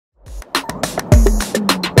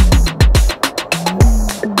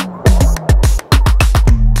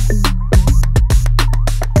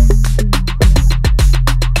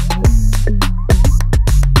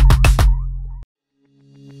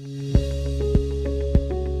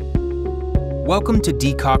Welcome to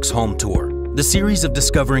Decox Home Tour, the series of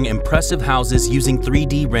discovering impressive houses using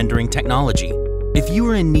 3D rendering technology. If you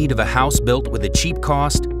are in need of a house built with a cheap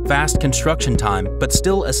cost, fast construction time, but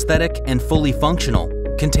still aesthetic and fully functional,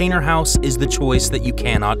 Container House is the choice that you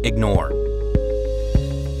cannot ignore.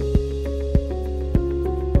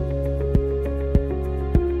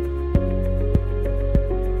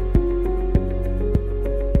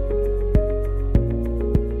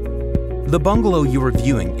 The bungalow you are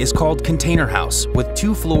viewing is called Container House, with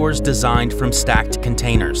 2 floors designed from stacked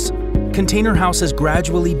containers. Container House has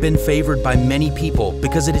gradually been favored by many people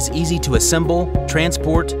because it is easy to assemble,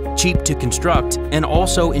 transport, cheap to construct, and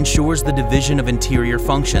also ensures the division of interior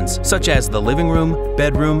functions, such as the living room,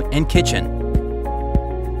 bedroom, and kitchen.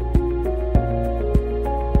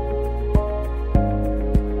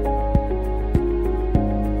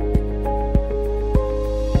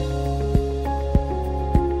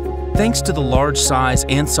 Thanks to the large size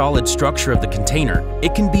and solid structure of the container,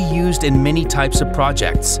 it can be used in many types of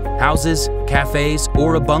projects, houses, cafes,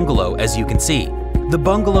 or a bungalow, as you can see. The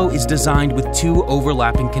bungalow is designed with 2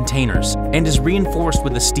 overlapping containers and is reinforced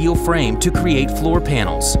with a steel frame to create floor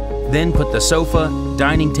panels. Then put the sofa,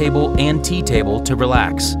 dining table, and tea table to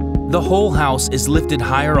relax. The whole house is lifted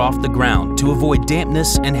higher off the ground to avoid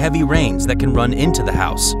dampness and heavy rains that can run into the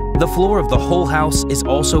house. The floor of the whole house is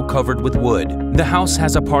also covered with wood. The house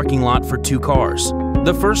has a parking lot for 2 cars.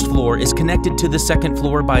 The first floor is connected to the second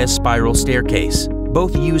floor by a spiral staircase,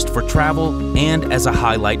 both used for travel and as a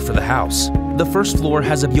highlight for the house. The first floor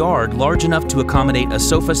has a yard large enough to accommodate a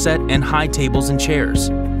sofa set and high tables and chairs.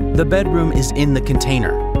 The bedroom is in the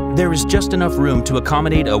container. There is just enough room to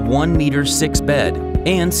accommodate a 1.6 meter bed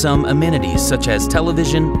and some amenities such as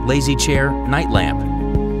television, lazy chair, night lamp.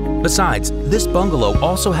 Besides, this bungalow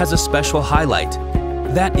also has a special highlight.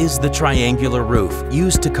 That is the triangular roof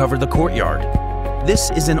used to cover the courtyard.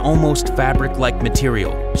 This is an almost fabric-like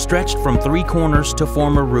material, stretched from 3 corners to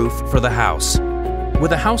form a roof for the house.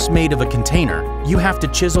 With a house made of a container, you have to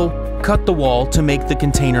chisel, cut the wall to make the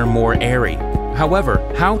container more airy. However,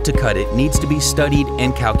 how to cut it needs to be studied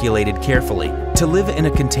and calculated carefully. To live in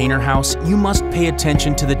a container house, you must pay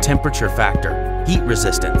attention to the temperature factor, heat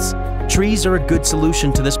resistance. Trees are a good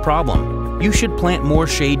solution to this problem. You should plant more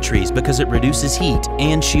shade trees because it reduces heat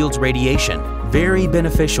and shields radiation. Very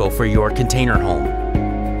beneficial for your container home.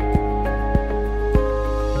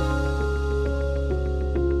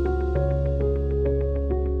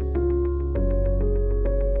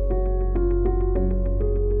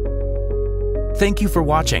 Thank you for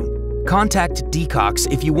watching. Contact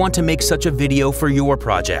Decox if you want to make such a video for your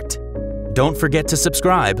project. Don't forget to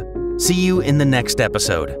subscribe. See you in the next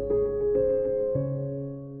episode.